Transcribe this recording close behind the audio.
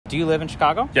Do you live in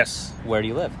Chicago? Yes. Where do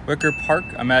you live? Wicker Park.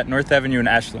 I'm at North Avenue in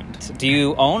Ashland. Do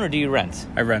you own or do you rent?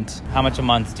 I rent. How much a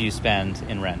month do you spend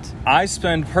in rent? I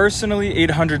spend personally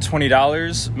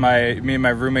 $820. Me and my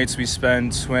roommates, we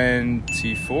spend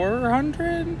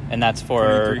 $2,400. And that's for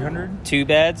 2,300. 2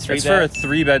 beds, 3 It's beds? for a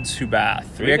 3-bed, 2-bath.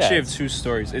 Three We actually beds. have 2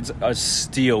 stories. It's a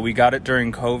steal. We got it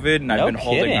during COVID, and No I've been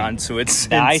holding kidding. on to it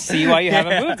since. I see why you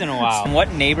haven't moved in a while.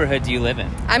 What neighborhood do you live in?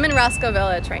 I'm in Roscoe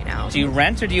Village right now. Do you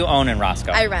rent or do you own in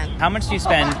Roscoe? I rent. How much do you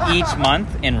spend each month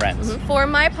in rent? For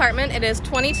my apartment, it is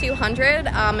 $2,200,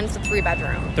 and it's a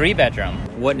 3-bedroom. 3-bedroom.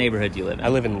 What neighborhood do you live in? I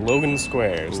live in Logan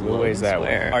Square. It's a little ways that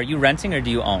way. Are you renting or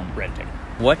do you own? Renting.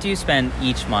 What do you spend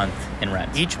each month in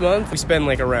rent? Each month, we spend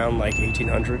around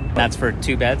 $1,800. That's for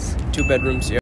 2 beds? 2 bedrooms, yeah.